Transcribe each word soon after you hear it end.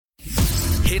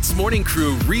HITZ Morning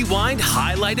Crew Rewind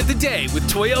Highlight of the Day with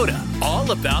Toyota.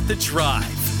 All about the drive.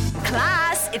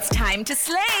 Class, it's time to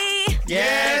slay!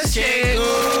 Yes,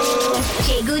 Cikgu!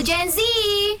 Cikgu Gen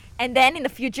Z! And then in the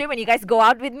future, when you guys go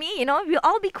out with me, we'll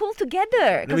all be cool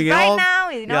together. Because We right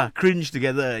all, now, cringe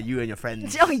together, you and your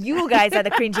friends. Oh, you guys are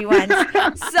the cringy ones.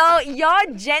 So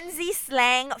your Gen Z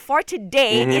slang for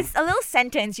today is a little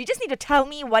sentence. You just need to tell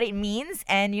me what it means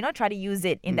and, try to use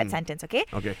it in that sentence, okay?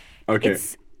 Okay.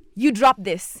 It's, you drop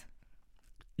this.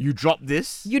 You dropped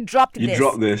this? You dropped this. You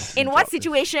dropped this. In what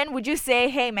situation would you say,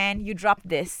 hey man, you dropped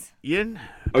this? Ian?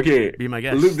 Okay. Be my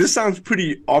guest. Look, this sounds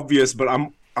pretty obvious, but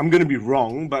I'm gonna be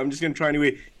wrong, but I'm just gonna try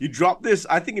anyway. You drop this,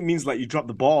 I think it means like you dropped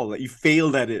the ball, like you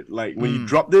failed at it. Like when you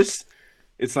drop this,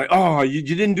 it's like, oh, you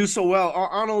didn't do so well. Oh,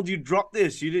 Arnold, you dropped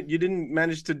this. You didn't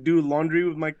manage to do laundry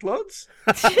with my clothes.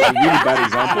 That's a really bad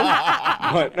example.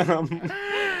 But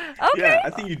Okay. yeah, I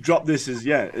think you drop this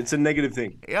it's a negative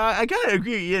thing. Yeah, I kind of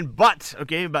agree, Ian. But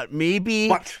maybe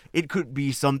But. it could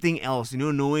be something else.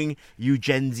 Knowing you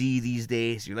Gen Z these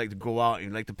days, you like to go out, you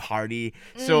like to party.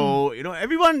 So,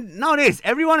 everyone nowadays,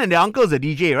 everyone and their uncle's a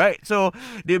DJ, right? So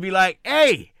they'll be like,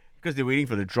 hey, because they're waiting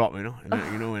for the drop, and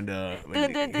when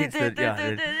it hits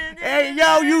hey,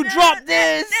 yo, you dropped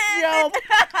this, yo,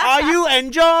 are you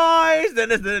enjoys? Then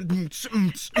there's the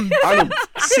Arnold,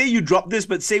 say you drop this,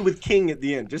 but say with king at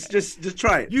the end. Just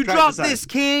try it. you Try it dropped this this,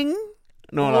 king.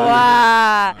 No,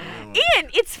 Wow.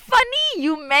 Ian, it's funny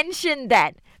you mentioned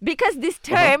that. Because this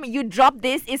term, you drop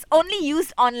this, is only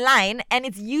used online, and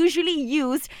it's usually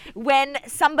used when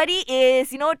somebody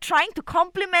is, trying to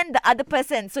compliment the other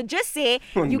person. So just say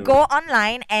go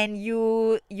online and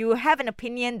you have an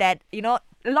opinion that, a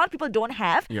lot of people don't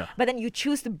have, but then you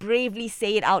choose to bravely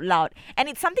say it out loud. And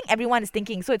it's something everyone is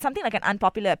thinking. So it's something like an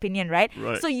unpopular opinion, right?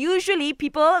 So usually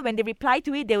people, when they reply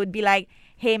to it, they would be like,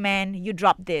 hey man, you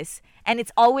dropped this. And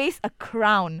it's always a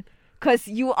crown. Because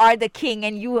you are the king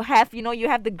and you have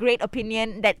the great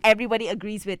opinion that everybody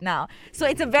agrees with now. So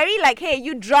it's a very like, hey,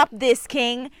 you dropped this,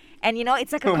 king. And,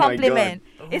 it's like a compliment.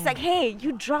 It's like, hey,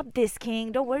 you dropped this,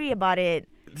 king. Don't worry about it.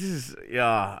 This is,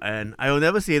 and I will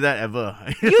never say that ever.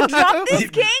 You dropped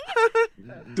this, king?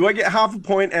 Do I get half a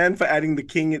point, Anne, for adding the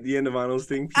king at the end of Arnold's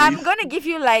thing, please? I'm going to give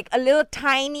you like a little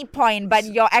tiny point, but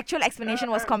your actual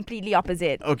explanation was completely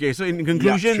opposite. Okay, so in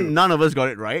conclusion, true. none of us got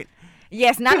it right.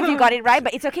 Yes, none of you got it right,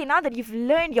 but it's okay now that you've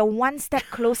learned you're one step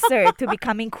closer to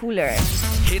becoming cooler.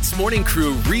 HITZ Morning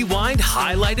Crew Rewind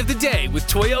Highlight of the Day with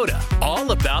Toyota.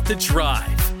 All about the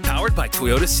drive. Powered by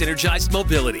Toyota Synergized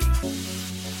Mobility.